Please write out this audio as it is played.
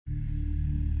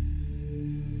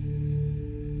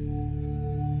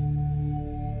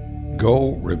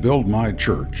Go rebuild my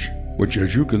church, which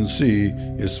as you can see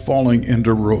is falling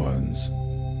into ruins.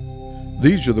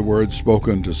 These are the words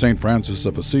spoken to St. Francis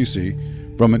of Assisi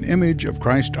from an image of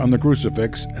Christ on the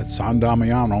crucifix at San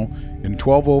Damiano in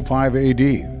 1205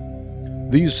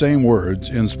 AD. These same words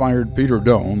inspired Peter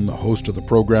Doan, the host of the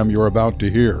program you're about to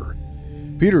hear.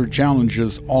 Peter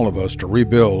challenges all of us to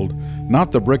rebuild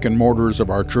not the brick and mortars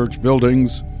of our church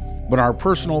buildings, but our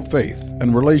personal faith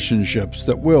and relationships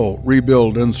that will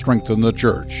rebuild and strengthen the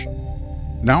church.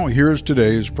 Now here's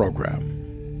today's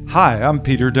program. Hi, I'm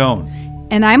Peter Doan.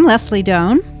 And I'm Leslie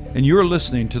Doan. And you're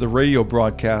listening to the radio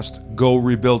broadcast, Go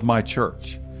Rebuild My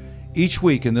Church. Each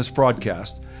week in this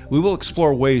broadcast, we will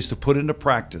explore ways to put into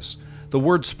practice the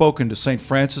words spoken to St.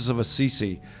 Francis of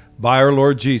Assisi by our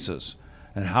Lord Jesus,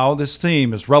 and how this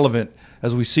theme is relevant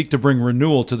as we seek to bring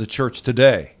renewal to the church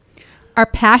today. Our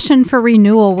passion for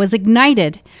renewal was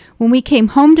ignited when we came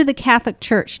home to the Catholic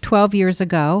Church 12 years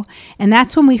ago, and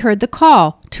that's when we heard the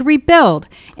call to rebuild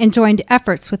and joined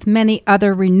efforts with many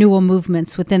other renewal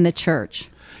movements within the church.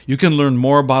 You can learn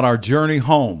more about our journey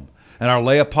home and our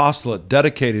lay apostolate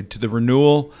dedicated to the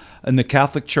renewal in the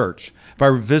Catholic Church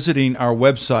by visiting our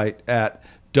website at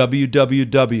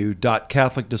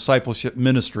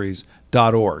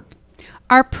www.catholicdiscipleshipministries.org.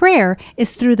 Our prayer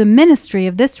is through the ministry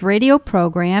of this radio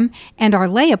program and our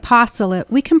lay apostolate,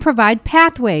 we can provide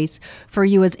pathways for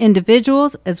you as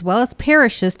individuals as well as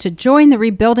parishes to join the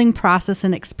rebuilding process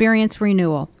and experience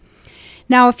renewal.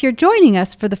 Now, if you're joining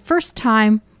us for the first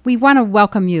time, we want to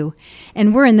welcome you,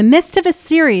 and we're in the midst of a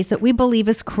series that we believe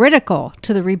is critical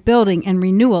to the rebuilding and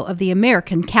renewal of the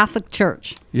American Catholic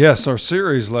Church. Yes, our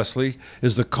series, Leslie,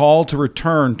 is the call to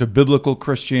return to biblical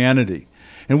Christianity.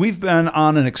 And we've been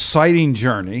on an exciting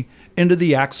journey into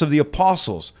the Acts of the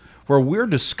Apostles, where we're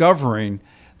discovering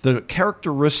the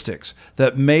characteristics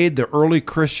that made the early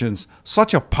Christians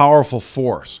such a powerful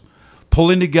force,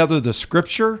 pulling together the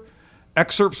Scripture,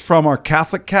 excerpts from our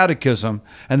Catholic Catechism,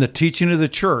 and the teaching of the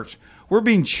Church. We're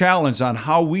being challenged on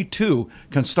how we too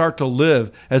can start to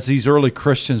live as these early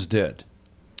Christians did.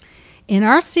 In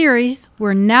our series,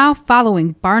 we're now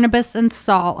following Barnabas and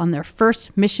Saul on their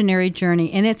first missionary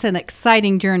journey, and it's an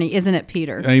exciting journey, isn't it,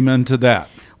 Peter? Amen to that.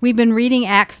 We've been reading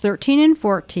Acts 13 and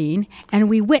 14, and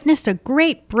we witnessed a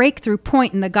great breakthrough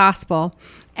point in the gospel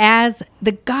as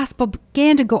the gospel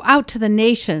began to go out to the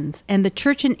nations, and the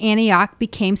church in Antioch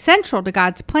became central to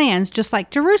God's plans, just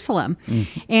like Jerusalem.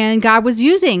 And God was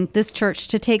using this church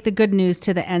to take the good news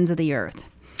to the ends of the earth.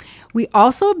 We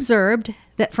also observed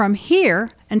that from here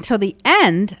until the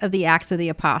end of the Acts of the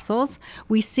Apostles,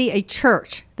 we see a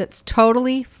church that's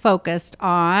totally focused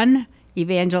on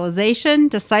evangelization,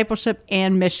 discipleship,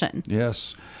 and mission.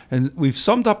 Yes. And we've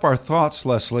summed up our thoughts,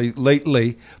 Leslie,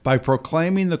 lately by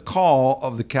proclaiming the call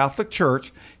of the Catholic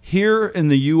Church here in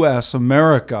the U.S.,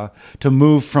 America, to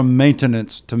move from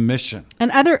maintenance to mission. And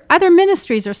other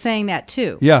ministries are saying that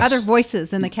too. Yes. Other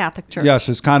voices in the Catholic Church. Yes,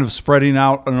 it's kind of spreading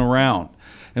out and around.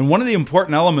 And one of the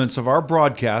important elements of our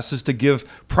broadcast is to give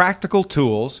practical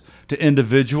tools to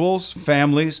individuals,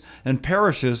 families, and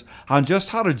parishes on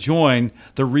just how to join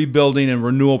the rebuilding and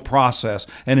renewal process,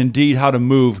 and indeed how to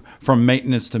move from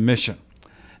maintenance to mission.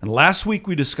 And last week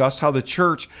we discussed how the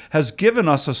church has given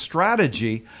us a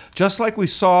strategy, just like we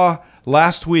saw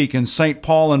last week in St.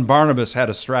 Paul and Barnabas had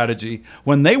a strategy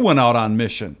when they went out on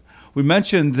mission. We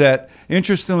mentioned that,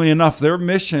 interestingly enough, their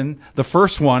mission, the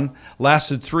first one,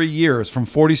 lasted 3 years, from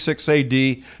 46 AD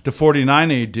to 49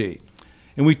 AD.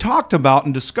 And we talked about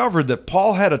and discovered that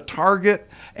Paul had a target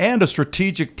and a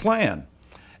strategic plan.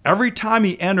 Every time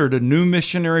he entered a new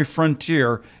missionary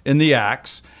frontier in the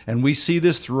Acts, and we see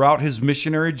this throughout his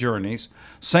missionary journeys,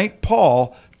 St.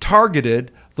 Paul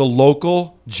targeted the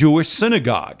local Jewish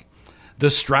synagogue.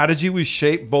 This strategy was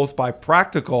shaped both by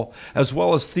practical as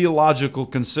well as theological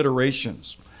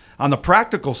considerations. On the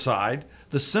practical side,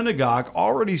 the synagogue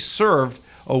already served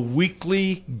a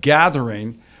weekly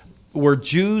gathering where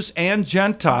Jews and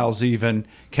Gentiles even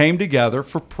came together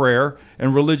for prayer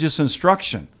and religious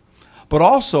instruction. But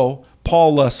also,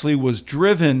 Paul, Leslie, was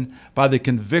driven by the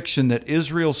conviction that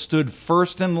Israel stood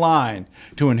first in line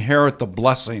to inherit the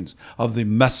blessings of the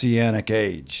Messianic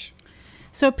age.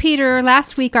 So, Peter,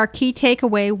 last week our key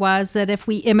takeaway was that if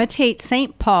we imitate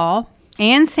St. Paul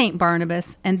and St.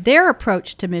 Barnabas and their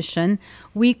approach to mission,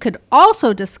 we could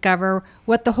also discover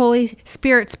what the Holy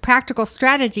Spirit's practical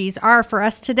strategies are for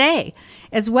us today,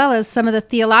 as well as some of the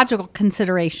theological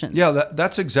considerations. Yeah,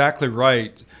 that's exactly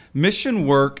right. Mission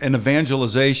work and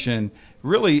evangelization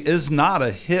really is not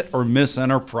a hit or miss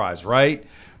enterprise, right?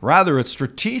 Rather, it's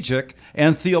strategic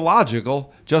and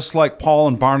theological, just like Paul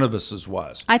and Barnabas's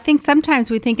was. I think sometimes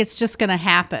we think it's just going to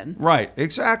happen. Right,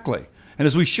 exactly. And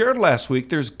as we shared last week,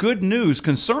 there's good news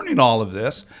concerning all of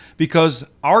this because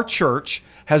our church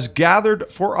has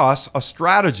gathered for us a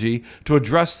strategy to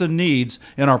address the needs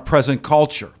in our present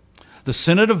culture. The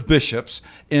Synod of Bishops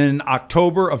in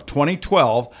October of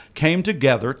 2012 came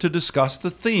together to discuss the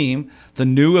theme, the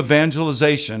new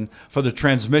evangelization for the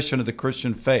transmission of the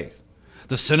Christian faith.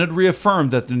 The Synod reaffirmed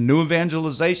that the new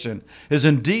evangelization is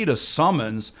indeed a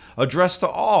summons addressed to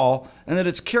all and that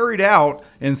it's carried out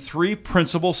in three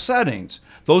principal settings.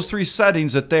 Those three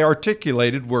settings that they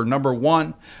articulated were, number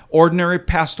one, ordinary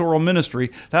pastoral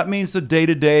ministry. That means the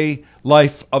day-to-day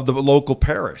life of the local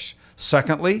parish.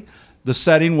 Secondly, the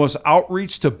setting was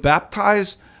outreach to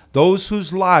baptize those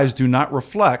whose lives do not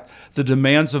reflect the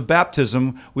demands of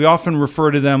baptism. We often refer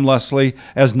to them, Leslie,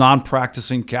 as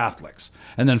non-practicing Catholics.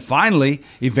 And then finally,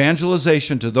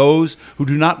 evangelization to those who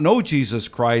do not know Jesus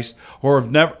Christ or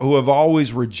who have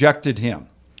always rejected him.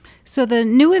 So the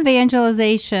new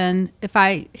evangelization, if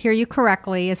I hear you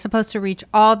correctly, is supposed to reach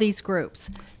all these groups.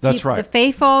 That's right. The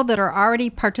faithful that are already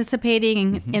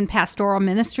participating in pastoral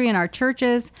ministry in our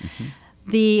churches,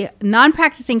 the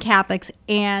non-practicing Catholics,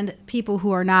 and people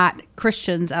who are not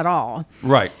Christians at all.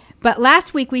 Right. But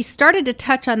last week we started to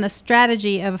touch on the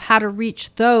strategy of how to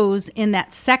reach those in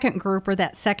that second group or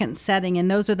that second setting, and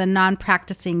those are the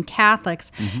non-practicing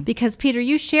Catholics. Because, Peter,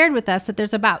 you shared with us that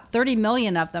there's about 30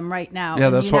 million of them right now. Yeah,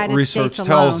 in the that's what United research States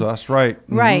tells alone. us, right?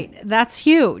 Right, that's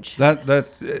huge.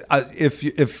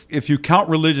 If you count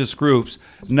religious groups,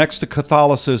 next to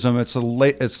Catholicism, it's the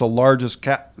largest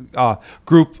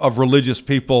group of religious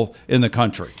people in the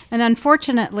country. And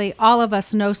unfortunately, all of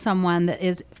us know someone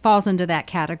that falls into that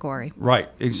category. Right,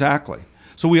 exactly.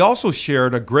 So we also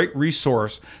shared a great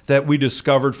resource that we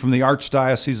discovered from the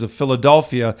Archdiocese of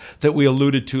Philadelphia that we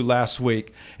alluded to last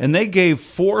week. And they gave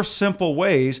 4 simple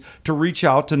ways to reach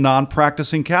out to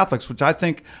non-practicing Catholics, which I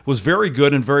think was very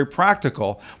good and very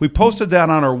practical. We posted that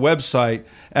on our website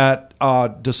at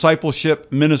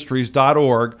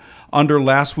discipleshipministries.org under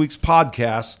last week's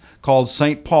podcast called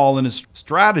St. Paul and His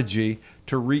Strategy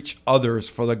to Reach Others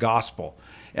for the Gospel.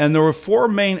 And there were 4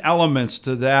 main elements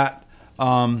to that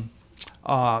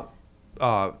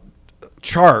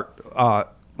chart, Or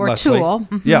Leslie. tool.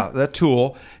 Yeah, that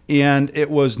tool. And it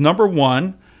was, number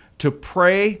 1, to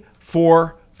pray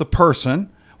for the person,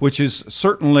 which is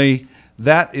certainly,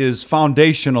 that is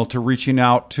foundational to reaching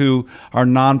out to our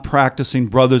non-practicing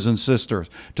brothers and sisters,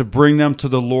 to bring them to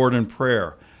the Lord in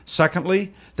prayer.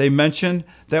 Secondly, they mentioned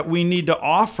that we need to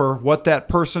offer what that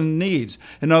person needs.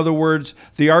 In other words,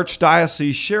 the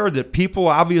Archdiocese shared that people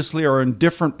obviously are in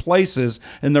different places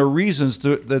and their reasons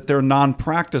that they're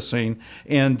non-practicing,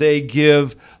 and they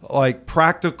give like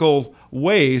practical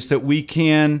ways that we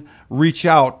can reach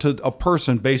out to a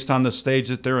person based on the stage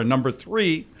that they're in. Number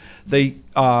 3, they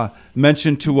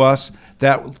mentioned to us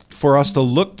that for us to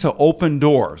look to open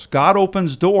doors. God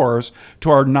opens doors to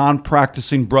our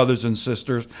non-practicing brothers and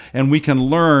sisters, and we can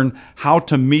learn how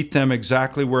to meet them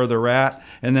exactly where they're at.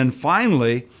 And then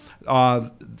finally,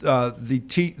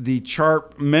 the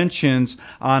chart mentions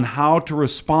on how to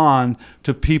respond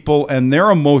to people and their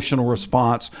emotional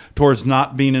response towards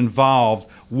not being involved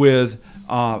with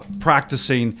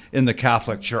practicing in the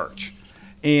Catholic Church.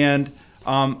 And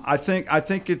I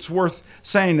think it's worth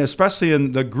saying, especially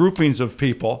in the groupings of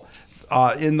people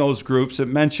in those groups, it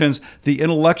mentions the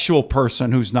intellectual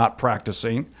person who's not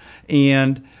practicing,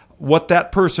 and what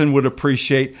that person would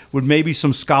appreciate would maybe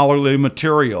some scholarly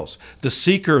materials. The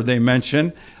seeker, they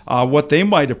mention, what they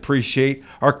might appreciate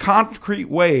are concrete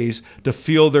ways to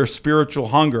feel their spiritual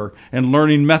hunger and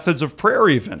learning methods of prayer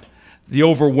even. The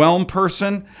overwhelmed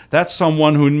person, that's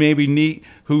someone who maybe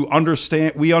we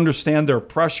understand their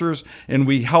pressures, and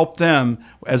we help them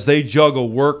as they juggle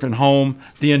work and home.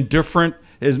 The indifferent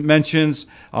mentions,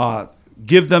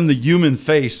 give them the human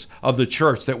face of the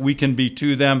church that we can be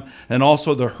to them, and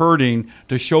also the hurting,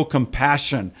 to show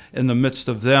compassion in the midst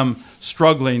of them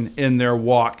struggling in their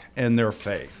walk and their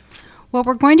faith. Well,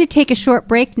 we're going to take a short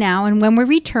break now, and when we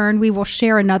return, we will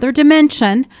share another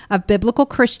dimension of biblical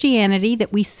Christianity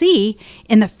that we see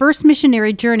in the first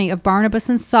missionary journey of Barnabas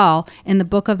and Saul in the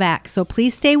book of Acts. So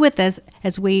please stay with us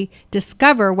as we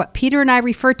discover what Peter and I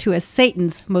refer to as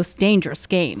Satan's most dangerous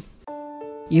game.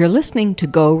 You're listening to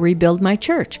Go Rebuild My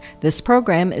Church. This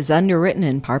program is underwritten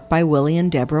in part by Willie and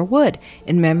Deborah Wood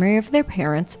in memory of their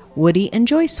parents, Woody and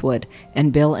Joyce Wood,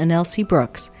 and Bill and Elsie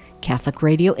Brooks. Catholic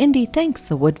Radio Indy thanks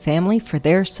the Wood family for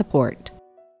their support.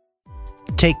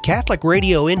 Take Catholic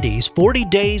Radio Indy's 40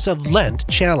 Days of Lent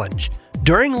challenge.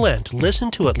 During Lent,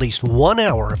 listen to at least 1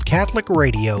 hour of Catholic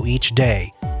radio each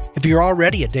day. If you're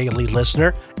already a daily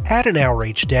listener, add an hour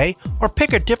each day or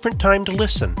pick a different time to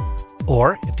listen.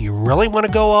 Or, if you really want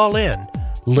to go all in,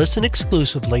 listen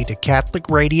exclusively to Catholic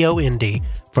Radio Indy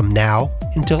from now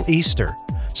until Easter.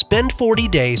 Spend 40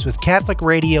 days with Catholic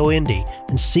Radio Indy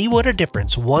and see what a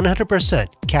difference 100%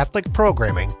 Catholic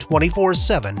programming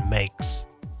 24/7 makes.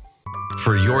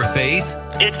 For your faith,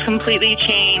 it's completely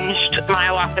changed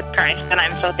my walk with Christ, and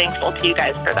I'm so thankful to you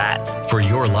guys for that. for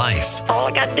your life. All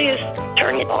I got to do is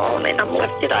turn it on and I'm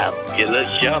lifted up. It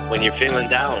lifts you up when you're feeling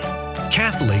down.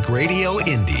 Catholic Radio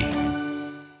Indy.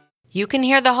 You can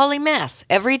hear the Holy Mass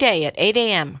every day at 8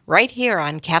 a.m. right here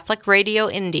on Catholic Radio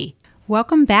Indy.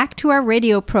 Welcome back to our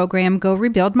radio program, Go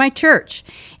Rebuild My Church.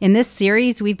 In this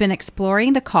series, we've been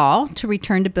exploring the call to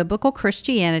return to biblical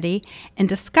Christianity and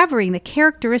discovering the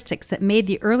characteristics that made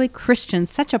the early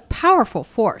Christians such a powerful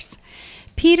force.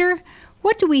 Peter,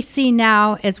 what do we see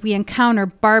now as we encounter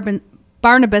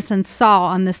Barnabas and Saul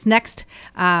on this next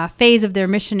phase of their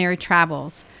missionary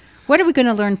travels? What are we going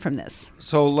to learn from this?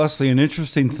 So, Leslie, an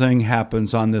interesting thing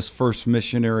happens on this first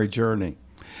missionary journey.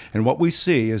 And what we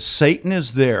see is Satan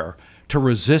is there to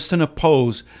resist and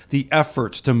oppose the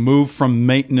efforts to move from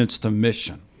maintenance to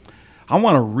mission. I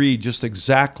want to read just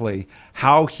exactly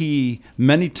how he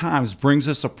many times brings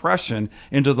this oppression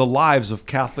into the lives of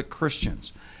Catholic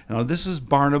Christians. Now, this is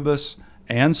Barnabas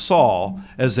and Saul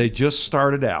as they just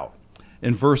started out.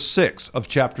 In verse 6 of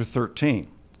chapter 13.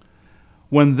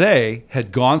 When they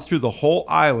had gone through the whole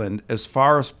island as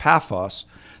far as Paphos,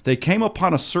 they came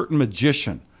upon a certain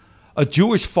magician, a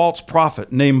Jewish false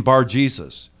prophet named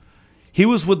Bar-Jesus. He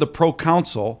was with the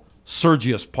proconsul,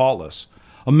 Sergius Paulus,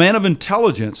 a man of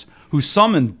intelligence who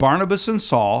summoned Barnabas and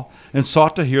Saul and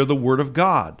sought to hear the word of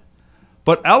God.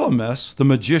 But Elymas, the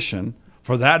magician,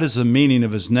 for that is the meaning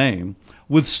of his name,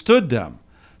 withstood them,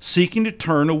 seeking to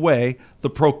turn away the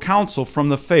proconsul from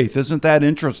the faith. Isn't that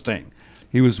interesting?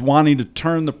 He was wanting to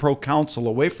turn the proconsul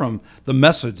away from the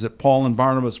message that Paul and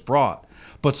Barnabas brought.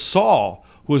 But Saul,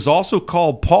 who is also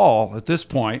called Paul at this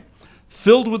point,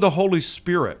 filled with the Holy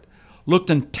Spirit, looked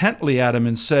intently at him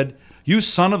and said, "You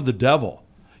son of the devil,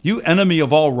 you enemy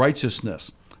of all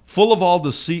righteousness, full of all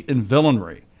deceit and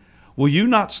villainy, will you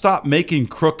not stop making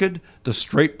crooked the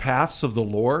straight paths of the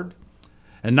Lord?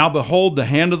 And now behold, the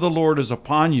hand of the Lord is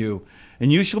upon you,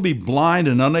 and you shall be blind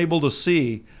and unable to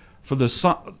see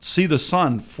the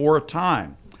sun for a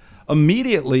time."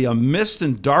 Immediately a mist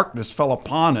and darkness fell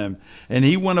upon him, and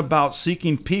he went about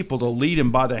seeking people to lead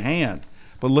him by the hand.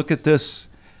 But look at this.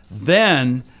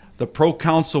 Then the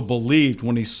proconsul believed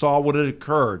when he saw what had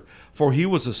occurred, for he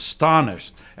was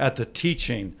astonished at the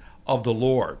teaching of the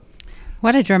Lord.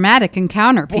 What a dramatic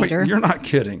encounter, Peter. Boy, you're not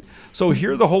kidding. So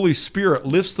here the Holy Spirit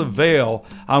lifts the veil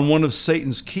on one of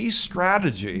Satan's key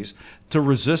strategies to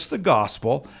resist the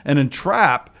gospel and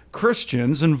entrap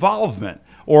Christians' involvement,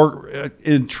 or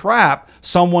entrap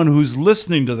someone who's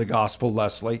listening to the gospel,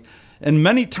 Leslie, and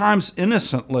many times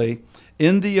innocently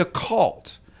in the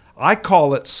occult. I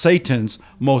call it Satan's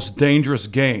most dangerous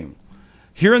game.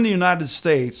 Here in the United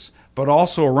States, but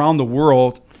also around the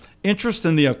world, interest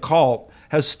in the occult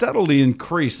has steadily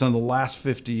increased in the last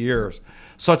 50 years.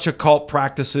 Such occult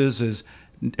practices as,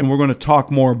 and we're going to talk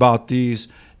more about these,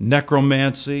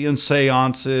 necromancy and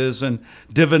seances and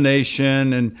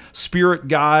divination and spirit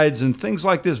guides and things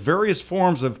like this, various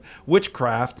forms of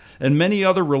witchcraft and many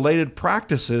other related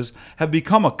practices have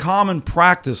become a common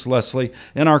practice, Leslie,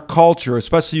 in our culture.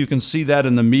 Especially you can see that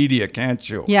in the media, can't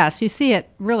you? Yes, you see it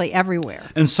really everywhere.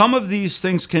 And some of these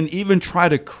things can even try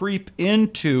to creep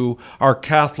into our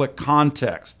Catholic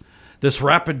context. This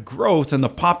rapid growth in the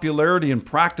popularity and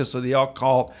practice of the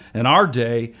occult in our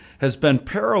day has been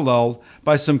paralleled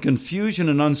by some confusion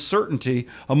and uncertainty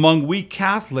among we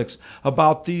Catholics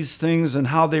about these things and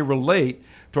how they relate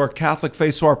to our Catholic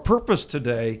faith. So our purpose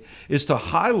today is to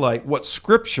highlight what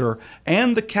Scripture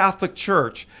and the Catholic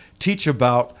Church teach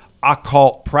about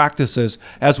occult practices,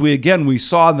 as we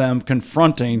saw them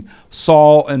confronting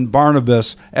Saul and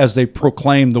Barnabas as they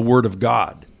proclaimed the Word of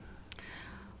God.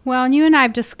 Well, and you and I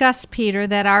have discussed, Peter,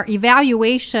 that our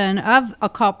evaluation of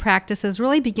occult practices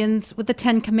really begins with the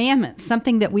Ten Commandments,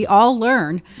 something that we all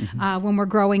learn when we're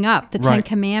growing up, the Ten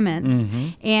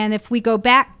Commandments. And if we go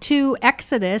back to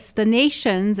Exodus, the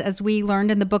nations, as we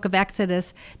learned in the book of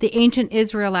Exodus, the ancient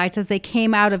Israelites, as they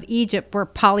came out of Egypt, were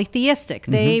polytheistic.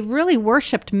 They really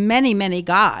worshipped many, many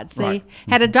gods. They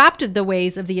had adopted the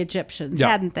ways of the Egyptians,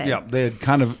 hadn't they? Yeah, they had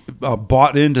kind of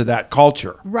bought into that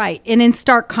culture. Right. And in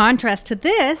stark contrast to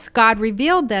this, God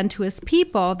revealed then to his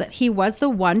people that he was the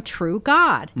one true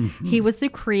God. Mm-hmm. He was the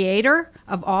creator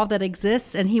of all that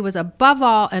exists, and he was above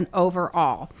all and over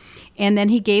all. And then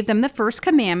he gave them the first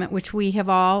commandment, which we have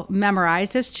all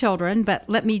memorized as children. But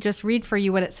let me just read for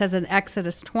you what it says in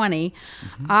Exodus 20.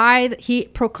 Mm-hmm. He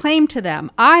proclaimed to them,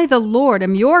 I, the Lord,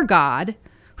 am your God,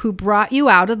 who brought you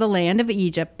out of the land of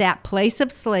Egypt, that place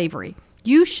of slavery.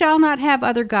 You shall not have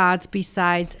other gods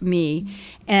besides me.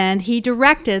 And he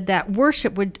directed that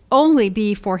worship would only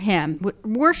be for him.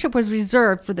 Worship was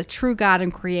reserved for the true God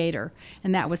and creator,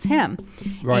 and that was him.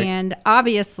 Right. And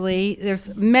obviously,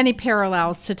 there's many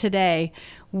parallels to today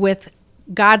with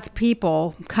God's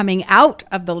people coming out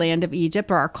of the land of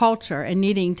Egypt, or our culture, and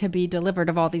needing to be delivered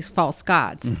of all these false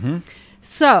gods. Mm-hmm.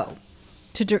 So,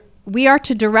 we are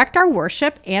to direct our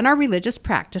worship and our religious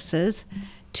practices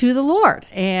to the Lord,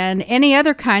 and any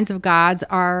other kinds of gods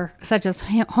are such as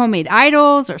homemade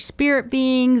idols or spirit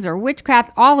beings or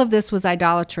witchcraft. All of this was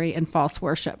idolatry and false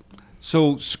worship.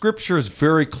 So Scripture is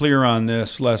very clear on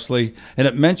this, Leslie, and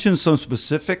it mentions some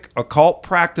specific occult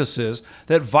practices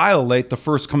that violate the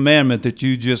first commandment that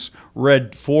you just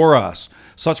read for us.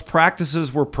 Such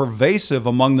practices were pervasive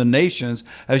among the nations,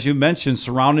 as you mentioned,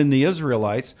 surrounding the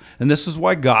Israelites, and this is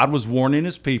why God was warning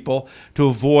his people to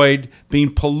avoid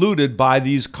being polluted by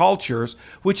these cultures,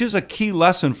 which is a key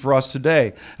lesson for us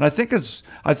today. And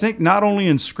I think not only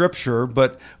in Scripture,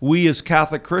 but we as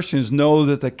Catholic Christians know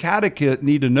that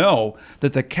need to know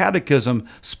that the Catechism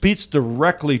speaks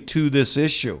directly to this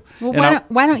issue. Well,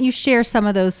 why don't you share some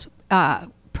of those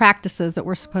practices that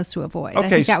we're supposed to avoid? Okay, I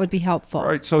think that would be helpful. All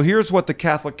right, so here's what the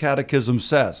Catholic Catechism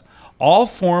says. All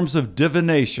forms of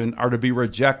divination are to be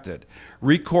rejected.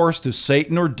 Recourse to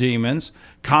Satan or demons,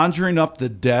 conjuring up the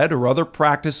dead, or other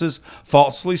practices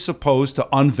falsely supposed to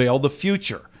unveil the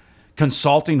future.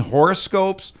 Consulting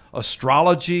horoscopes,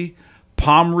 astrology,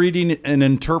 palm reading and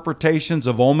interpretations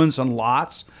of omens and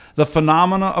lots, the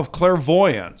phenomena of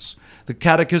clairvoyance. The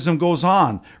Catechism goes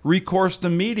on, recourse to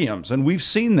mediums, and we've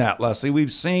seen that, Leslie.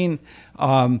 We've seen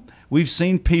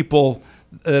people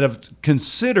that have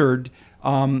considered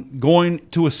going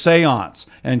to a seance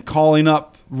and calling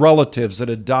up relatives that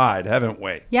had died, haven't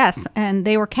we? Yes, and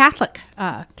they were Catholic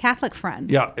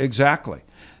friends. Yeah, exactly.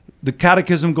 The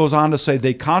Catechism goes on to say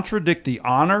they contradict the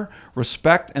honor,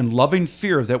 respect, and loving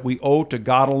fear that we owe to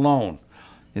God alone.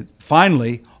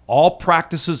 Finally, all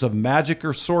practices of magic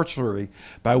or sorcery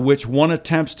by which one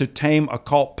attempts to tame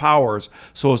occult powers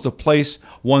so as to place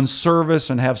one's service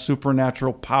and have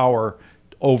supernatural power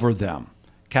over them.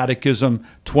 Catechism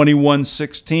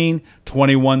 2116,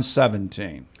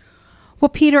 2117. Well,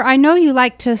 Peter, I know you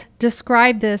like to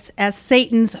describe this as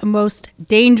Satan's most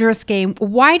dangerous game.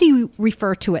 Why do you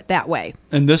refer to it that way?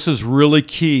 And this is really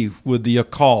key with the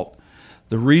occult.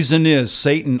 The reason is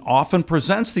Satan often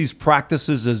presents these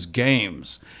practices as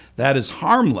games. That is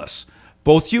harmless.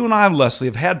 Both you and I, Leslie,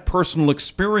 have had personal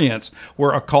experience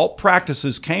where occult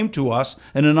practices came to us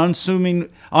in an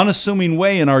unassuming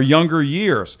way in our younger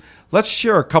years. Let's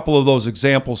share a couple of those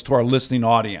examples to our listening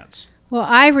audience. Well,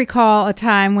 I recall a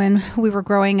time when we were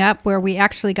growing up where we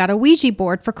actually got a Ouija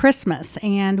board for Christmas,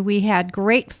 and we had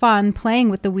great fun playing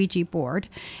with the Ouija board.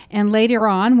 And later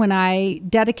on, when I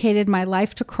dedicated my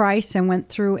life to Christ and went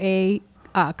through a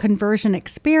conversion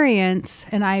experience,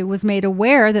 and I was made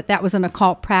aware that that was an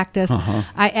occult practice,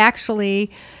 I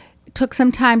actually took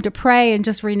some time to pray and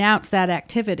just renounce that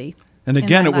activity. And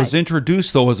again, it was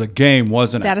introduced, though, as a game,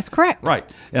 wasn't it? That is correct. Right.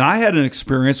 And I had an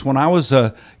experience when I was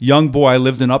a young boy. I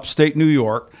lived in upstate New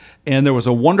York, and there was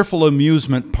a wonderful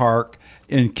amusement park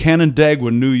in Canandaigua,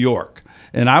 New York.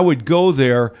 And I would go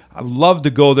there. I loved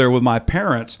to go there with my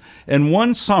parents. And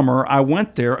one summer, I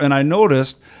went there, and I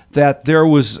noticed that there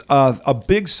was a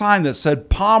big sign that said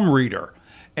palm reader.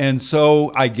 And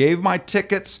so I gave my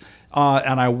tickets,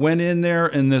 and I went in there,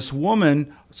 and this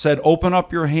woman said, open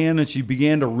up your hand, and she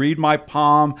began to read my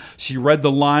palm. She read the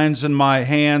lines in my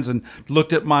hands and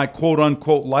looked at my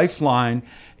quote-unquote lifeline.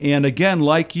 And again,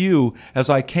 like you, as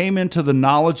I came into the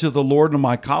knowledge of the Lord in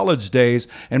my college days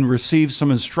and received some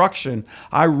instruction,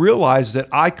 I realized that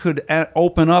I could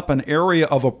open up an area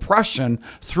of oppression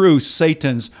through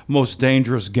Satan's most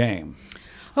dangerous game.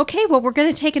 Okay, well, we're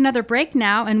going to take another break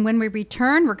now, and when we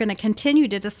return, we're going to continue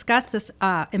to discuss this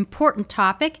important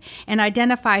topic and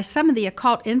identify some of the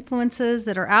occult influences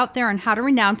that are out there and how to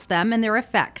renounce them and their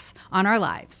effects on our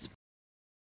lives.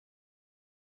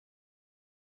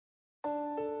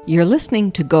 You're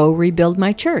listening to Go Rebuild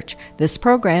My Church. This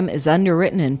program is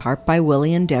underwritten in part by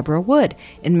Willie and Deborah Wood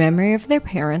in memory of their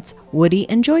parents, Woody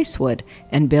and Joyce Wood,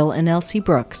 and Bill and Elsie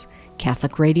Brooks.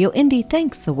 Catholic Radio Indy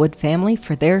thanks the Wood family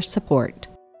for their support.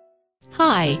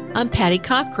 Hi, I'm Patty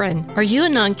Cochran. Are you a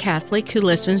non-Catholic who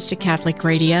listens to Catholic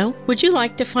radio? Would you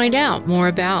like to find out more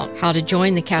about how to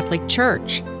join the Catholic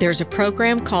Church? There's a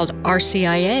program called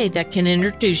RCIA that can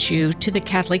introduce you to the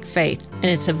Catholic faith, and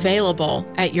it's available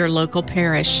at your local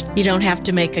parish. You don't have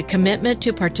to make a commitment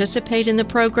to participate in the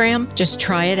program. Just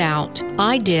try it out.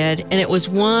 I did, and it was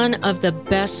one of the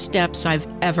best steps I've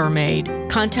ever made.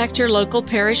 Contact your local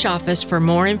parish office for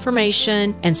more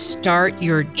information and start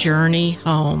your journey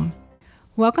home.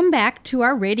 Welcome back to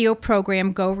our radio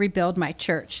program, Go Rebuild My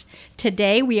Church.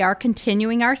 Today we are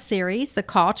continuing our series, The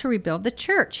Call to Rebuild the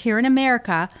Church here in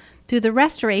America through the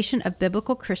restoration of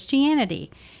biblical Christianity.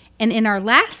 And in our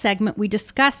last segment, we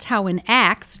discussed how in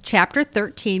Acts chapter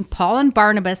 13, Paul and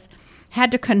Barnabas had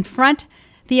to confront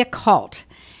the occult.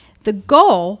 The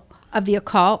goal of the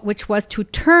occult, which was to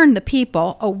turn the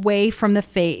people away from the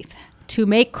faith, to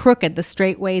make crooked the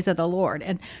straight ways of the Lord.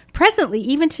 And presently,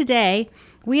 even today,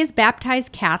 we as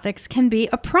baptized Catholics can be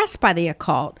oppressed by the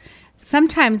occult,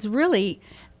 sometimes really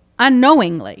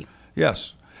unknowingly.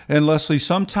 Yes. And Leslie,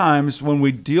 sometimes when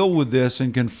we deal with this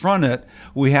and confront it,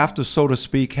 we have to, so to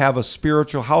speak, have a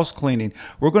spiritual house cleaning.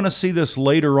 We're going to see this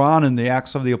later on in the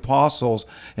Acts of the Apostles,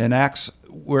 in Acts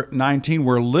 19,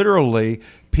 where literally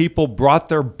people brought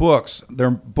their books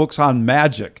on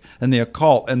magic and the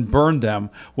occult, and burned them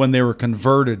when they were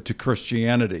converted to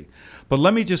Christianity. But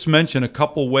let me just mention a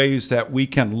couple ways that we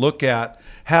can look at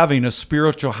having a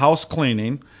spiritual house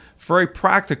cleaning very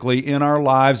practically in our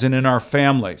lives and in our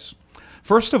families.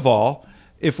 First of all,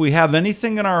 if we have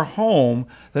anything in our home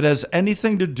that has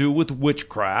anything to do with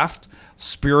witchcraft,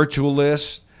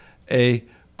 spiritualist, a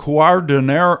cuardero,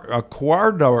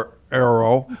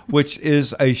 which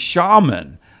is a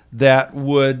shaman that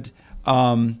would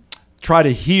try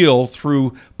to heal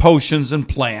through potions and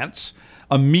plants,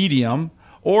 a medium,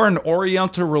 or an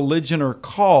Oriental religion or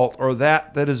cult, or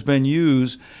that has been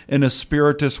used in a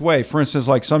spiritist way. For instance,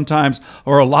 like sometimes,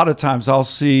 or a lot of times, I'll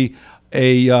see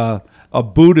a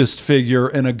Buddhist figure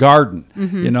in a garden.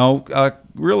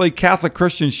 Mm-hmm. Really, Catholic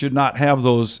Christians should not have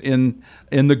those in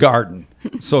the garden,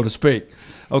 so to speak.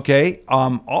 Okay.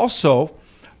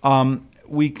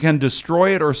 We can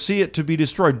destroy it or see it to be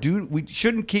destroyed. We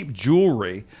shouldn't keep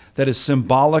jewelry that is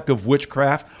symbolic of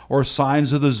witchcraft or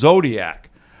signs of the zodiac.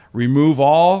 Remove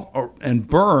all and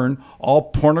burn all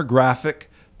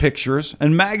pornographic pictures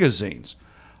and magazines.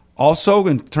 Also,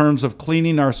 in terms of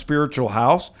cleaning our spiritual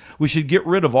house, we should get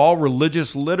rid of all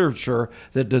religious literature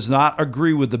that does not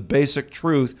agree with the basic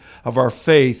truth of our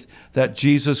faith that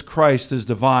Jesus Christ is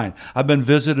divine. I've been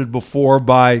visited before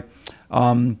by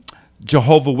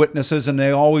Jehovah's Witnesses, and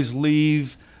they always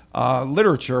leave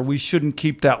literature. We shouldn't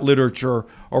keep that literature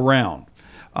around.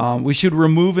 We should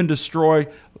remove and destroy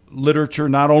literature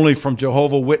not only from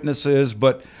Jehovah's Witnesses,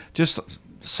 but just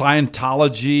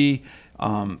Scientology,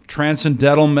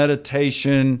 transcendental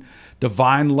meditation,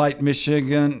 divine light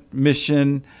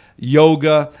mission,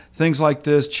 yoga, things like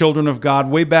this, Children of God.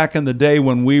 Way back in the day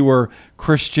when we were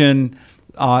Christian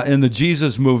in the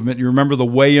Jesus movement, you remember the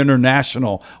Way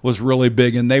International was really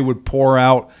big, and they would pour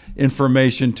out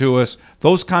information to us.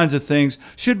 Those kinds of things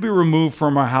should be removed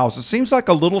from our house. It seems like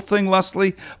a little thing,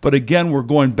 Leslie, but again, we're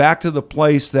going back to the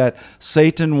place that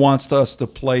Satan wants us to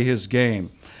play his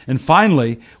game. And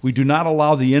finally, we do not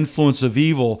allow the influence of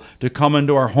evil to come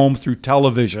into our home through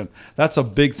television. That's a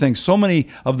big thing. So many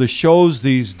of the shows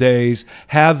these days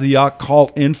have the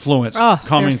occult influence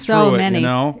coming through it. You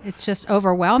know, it's just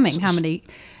overwhelming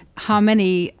how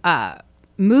many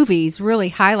movies really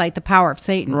highlight the power of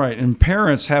Satan. Right, and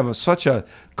parents have such a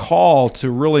call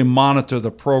to really monitor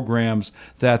the programs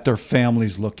that their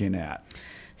family's looking at.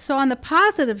 So on the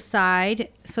positive side,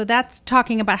 so that's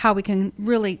talking about how we can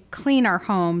really clean our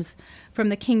homes from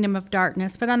the kingdom of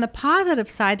darkness. But on the positive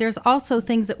side, there's also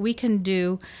things that we can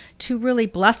do to really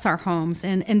bless our homes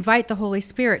and invite the Holy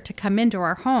Spirit to come into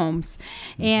our homes.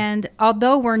 Mm-hmm. And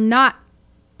although we're not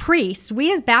priests,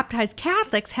 we as baptized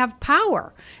Catholics have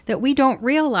power that we don't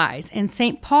realize. And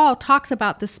St. Paul talks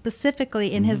about this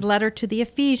specifically in his letter to the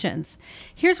Ephesians.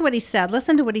 Here's what he said.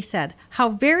 Listen to what he said. How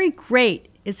very great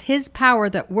is his power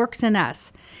that works in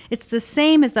us. It's the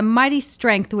same as the mighty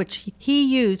strength which he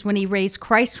used when he raised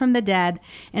Christ from the dead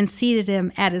and seated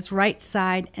him at his right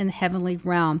side in the heavenly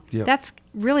realm. Yep. That's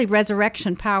really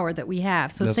resurrection power that we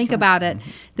have. So That's think right. about it.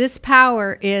 This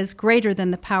power is greater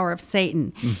than the power of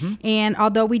Satan. And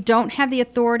although we don't have the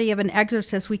authority of an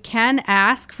exorcist, we can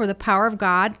ask for the power of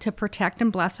God to protect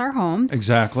and bless our homes.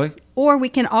 Exactly. Or we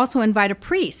can also invite a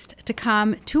priest to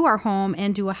come to our home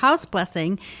and do a house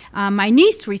blessing. My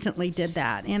niece recently did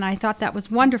that, and I thought that was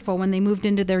wonderful. When they moved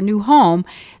into their new home,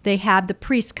 they had the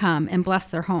priest come and bless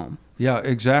their home. Yeah,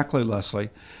 exactly, Leslie.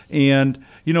 And,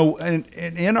 you know,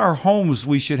 in our homes,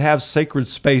 we should have sacred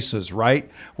spaces, right?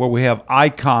 Where we have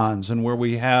icons and where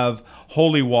we have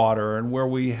holy water and where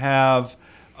we have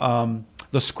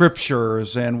the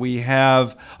scriptures and we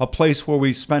have a place where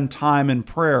we spend time in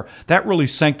prayer. That really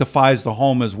sanctifies the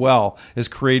home as well as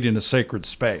creating a sacred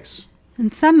space.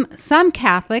 And some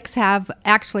Catholics have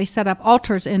actually set up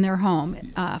altars in their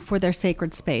home for their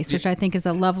sacred space, which I think is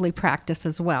a lovely practice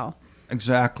as well.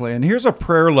 Exactly. And here's a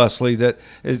prayer, Leslie, that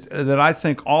I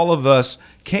think all of us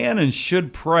can and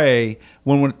should pray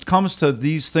when it comes to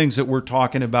these things that we're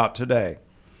talking about today.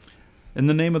 In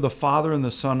the name of the Father, and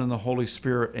the Son, and the Holy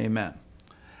Spirit, amen.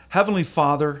 Heavenly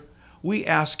Father, we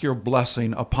ask your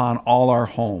blessing upon all our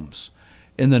homes.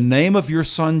 In the name of your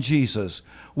Son, Jesus,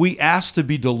 we ask to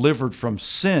be delivered from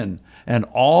sin and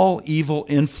all evil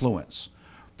influence.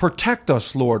 Protect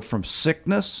us, Lord, from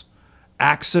sickness,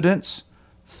 accidents,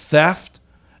 theft,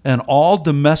 and all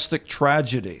domestic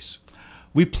tragedies.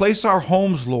 We place our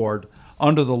homes, Lord,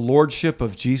 under the lordship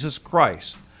of Jesus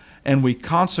Christ, and we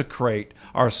consecrate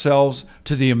ourselves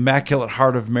to the Immaculate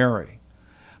Heart of Mary.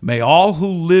 May all who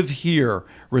live here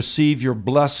receive your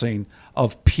blessing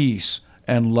of peace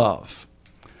and love.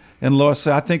 And Lord,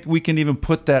 I think we can even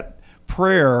put that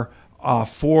prayer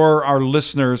for our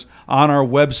listeners on our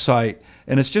website.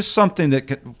 And it's just something that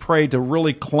can pray to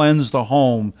really cleanse the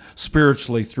home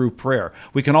spiritually through prayer.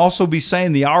 We can also be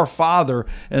saying the Our Father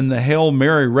and the Hail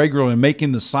Mary regularly, and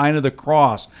making the sign of the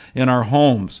cross in our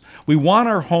homes. We want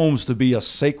our homes to be a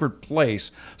sacred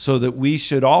place, so that we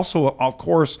should also, of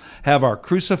course, have our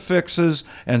crucifixes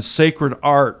and sacred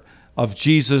art of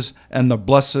Jesus and the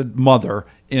Blessed Mother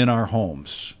in our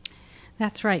homes.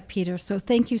 That's right, Peter. So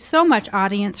thank you so much,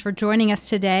 audience, for joining us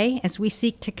today as we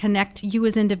seek to connect you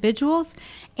as individuals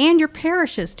and your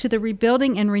parishes to the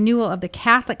rebuilding and renewal of the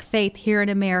Catholic faith here in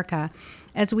America,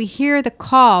 as we hear the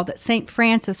call that St.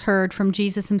 Francis heard from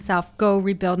Jesus himself, go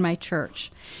rebuild my church.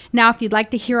 Now, if you'd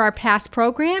like to hear our past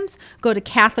programs, go to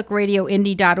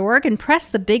CatholicRadioIndy.org and press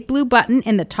the big blue button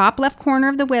in the top left corner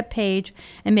of the webpage,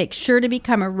 and make sure to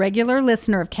become a regular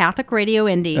listener of Catholic Radio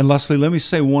Indy. And Leslie, let me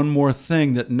say one more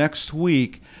thing, that next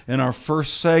week in our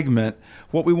first segment,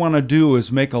 what we want to do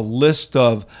is make a list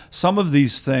of some of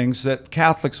these things that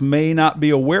Catholics may not be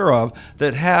aware of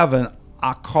that have an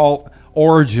occult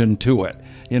origin to it,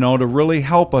 to really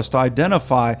help us to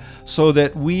identify, so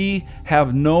that we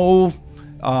have no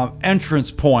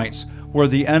entrance points where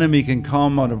the enemy can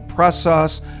come and oppress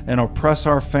us and oppress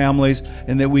our families,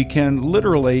 and that we can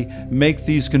literally make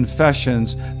these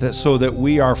confessions so that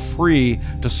we are free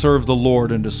to serve the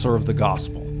Lord and to serve the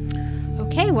gospel.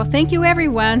 Okay, well, thank you,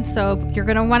 everyone. So you're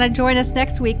going to want to join us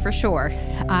next week for sure.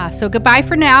 So goodbye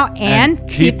for now, and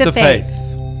keep the faith.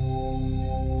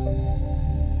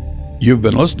 You've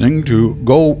been listening to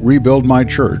Go Rebuild My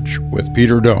Church with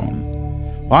Peter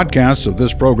Doan. Podcasts of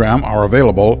this program are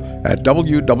available at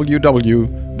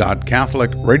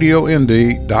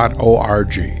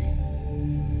www.catholicradioindy.org.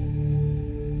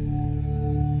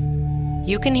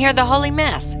 You can hear the Holy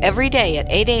Mass every day at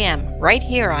 8 a.m. right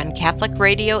here on Catholic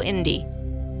Radio Indy.